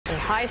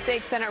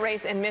High-stakes Senate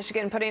race in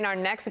Michigan, putting our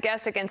next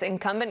guest against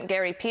incumbent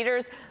Gary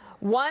Peters,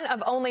 one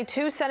of only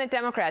two Senate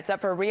Democrats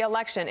up for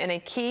re-election in a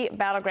key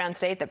battleground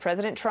state that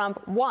President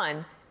Trump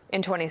won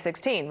in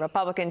 2016.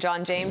 Republican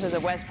John James is a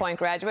West Point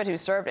graduate who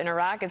served in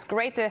Iraq. It's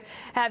great to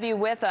have you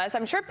with us.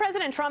 I'm sure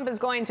President Trump is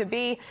going to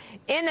be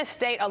in the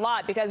state a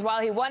lot because while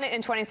he won it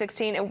in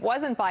 2016, it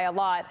wasn't by a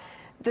lot.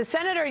 The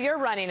senator you're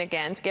running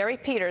against, Gary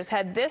Peters,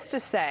 had this to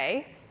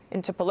say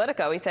into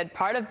Politico. He said,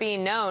 part of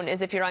being known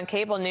is if you're on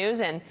cable news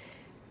and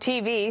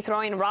TV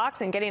throwing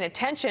rocks and getting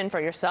attention for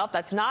yourself.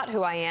 That's not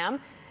who I am.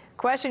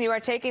 Question, you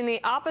are taking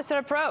the opposite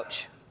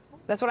approach.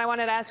 That's what I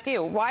wanted to ask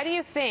you. Why do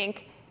you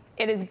think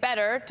it is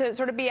better to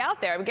sort of be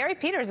out there? Gary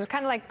Peters is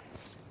kind of like,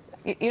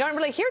 you don't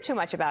really hear too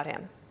much about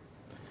him.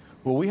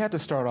 Well, we had to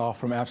start off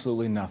from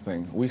absolutely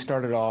nothing. We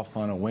started off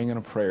on a wing and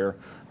a prayer.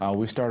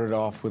 We started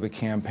off with a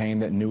campaign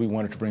that knew we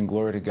wanted to bring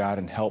glory to God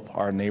and help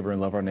our neighbor and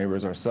love our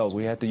neighbors ourselves.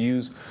 We had to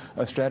use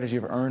a strategy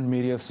of earned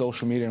media,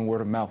 social media, and word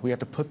of mouth. We had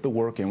to put the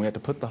work in. We had to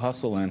put the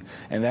hustle in,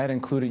 and that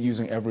included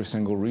using every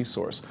single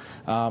resource.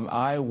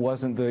 I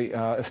wasn't the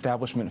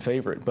establishment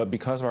favorite, but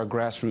because of our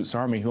grassroots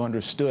army who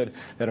understood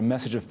that a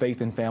message of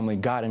faith and family,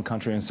 God and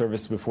country and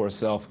service before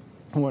self,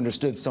 who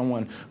understood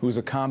someone who was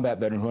a combat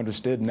veteran, who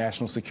understood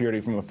national security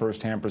from a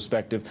first-hand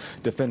perspective,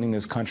 defending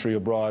this country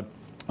abroad,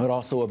 but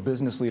also a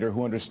business leader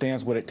who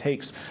understands what it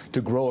takes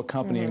to grow a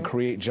company and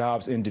create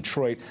jobs in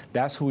Detroit.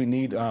 That's who we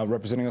need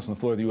representing us on the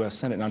floor of the U.S.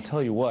 Senate. And I'll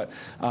tell you what,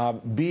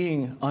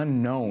 being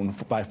unknown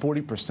by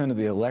 40% of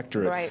the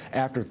electorate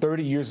after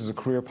 30 years as a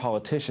career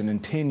politician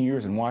and 10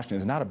 years in Washington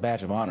is not a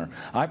badge of honor.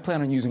 I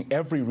plan on using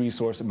every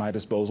resource at my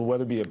disposal,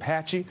 whether it be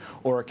Apache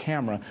or a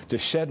camera, to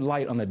shed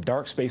light on the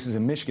dark spaces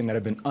in Michigan that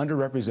have been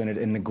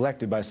underrepresented and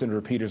neglected by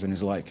Senator Peters and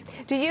his like.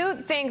 Do you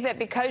think that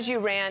because you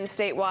ran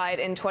statewide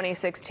in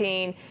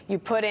 2016, you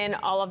put in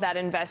all of that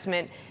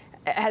investment,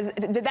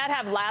 did that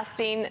have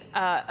lasting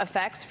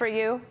effects for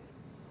you?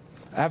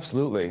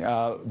 Absolutely.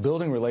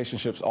 Building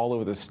relationships all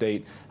over the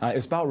state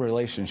is about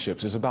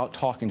relationships. It's about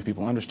talking to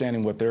people,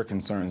 understanding what their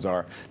concerns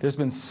are. There's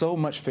been so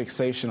much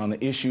fixation on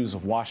the issues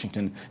of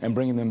Washington and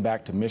bringing them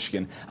back to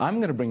Michigan. I'm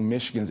going to bring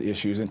Michigan's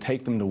issues and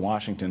take them to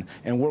Washington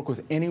and work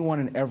with anyone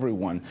and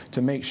everyone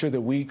to make sure that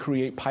we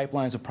create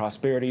pipelines of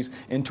prosperities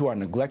into our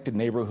neglected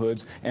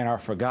neighborhoods and our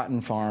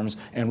forgotten farms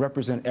and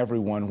represent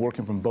everyone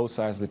working from both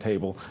sides of the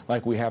table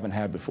like we haven't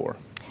had before.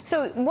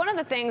 So one of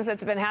the things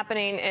that's been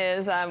happening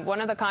is one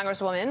of the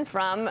congresswomen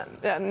from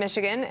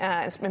Michigan,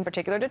 in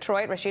particular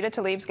Detroit, Rashida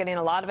Tlaib's getting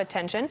a lot of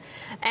attention.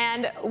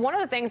 And one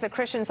of the things the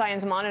Christian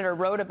Science Monitor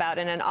wrote about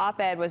in an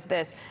op-ed was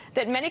this,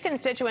 that many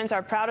constituents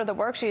are proud of the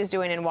work she is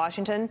doing in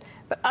Washington,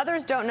 but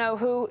others don't know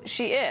who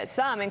she is.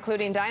 Some,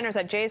 including diners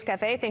at Jay's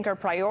Cafe, think her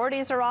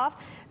priorities are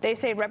off. They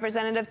say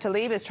Representative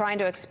Tlaib is trying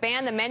to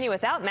expand the menu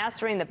without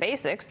mastering the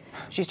basics.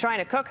 She's trying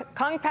to cook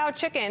Kung Pao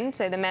chicken,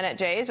 say the men at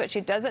Jay's, but she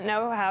doesn't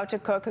know how to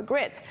cook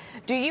grits.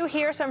 Do you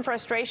hear some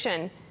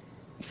frustration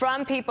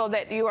from people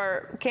that you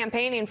are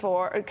campaigning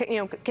for,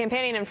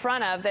 campaigning in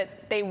front of,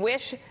 that they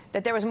wish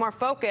that there was more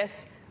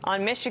focus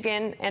on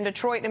Michigan and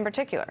Detroit in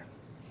particular?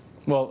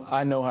 Well,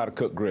 I know how to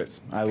cook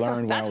grits. I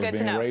learned when I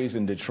was being raised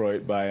in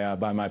Detroit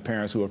by my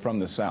parents who are from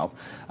the South.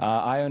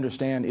 I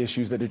understand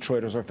issues that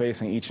Detroiters are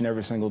facing each and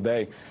every single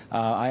day.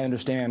 I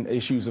understand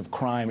issues of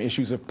crime,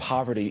 issues of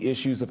poverty,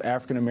 issues of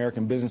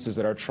African-American businesses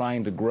that are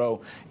trying to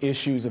grow,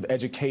 issues of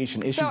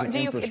education, issues of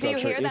infrastructure. Do you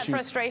hear that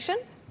frustration?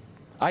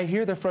 I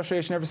hear the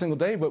frustration every single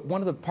day, but one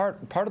of the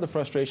part of the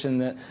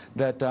frustration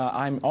that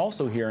I'm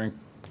also hearing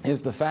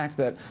is the fact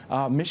that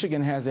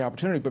Michigan has the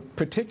opportunity, but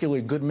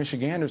particularly good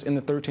Michiganders in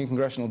the 13th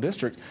Congressional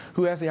District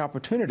who have the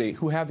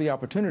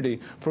opportunity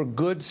for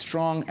good,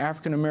 strong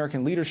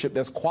African-American leadership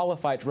that's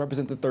qualified to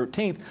represent the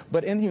 13th,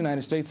 but in the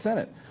United States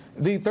Senate.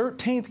 The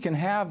 13th can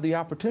have the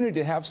opportunity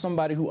to have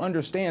somebody who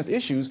understands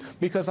issues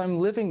because I'm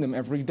living them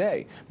every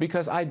day,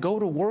 because I go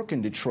to work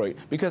in Detroit,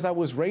 because I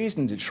was raised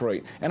in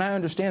Detroit, and I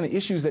understand the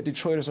issues that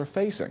Detroiters are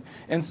facing.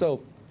 And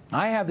so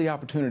I have the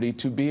opportunity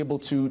to be able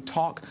to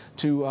talk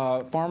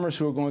to farmers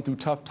who are going through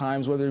tough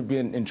times, whether it be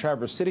in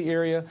Traverse City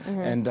area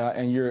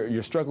and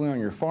you're struggling on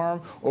your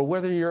farm, or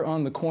whether you're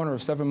on the corner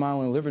of 7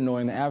 Mile and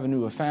Livernois in the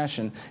Avenue of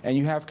Fashion and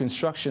you have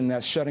construction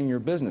that's shutting your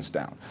business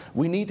down.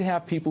 We need to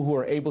have people who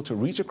are able to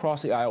reach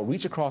across the aisle,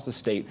 reach across the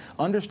state,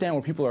 understand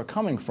where people are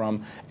coming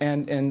from,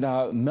 and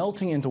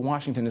melting into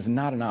Washington is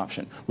not an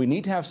option. We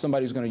need to have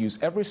somebody who's going to use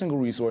every single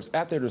resource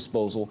at their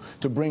disposal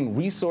to bring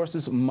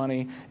resources,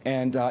 money,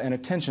 and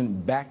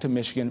attention back to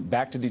Michigan,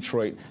 back to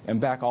Detroit, and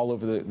back all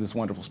over this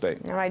wonderful state.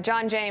 All right,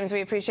 John James,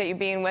 we appreciate you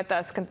being with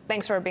us.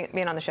 Thanks for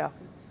being on the show.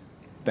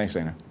 Thanks,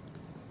 Dana.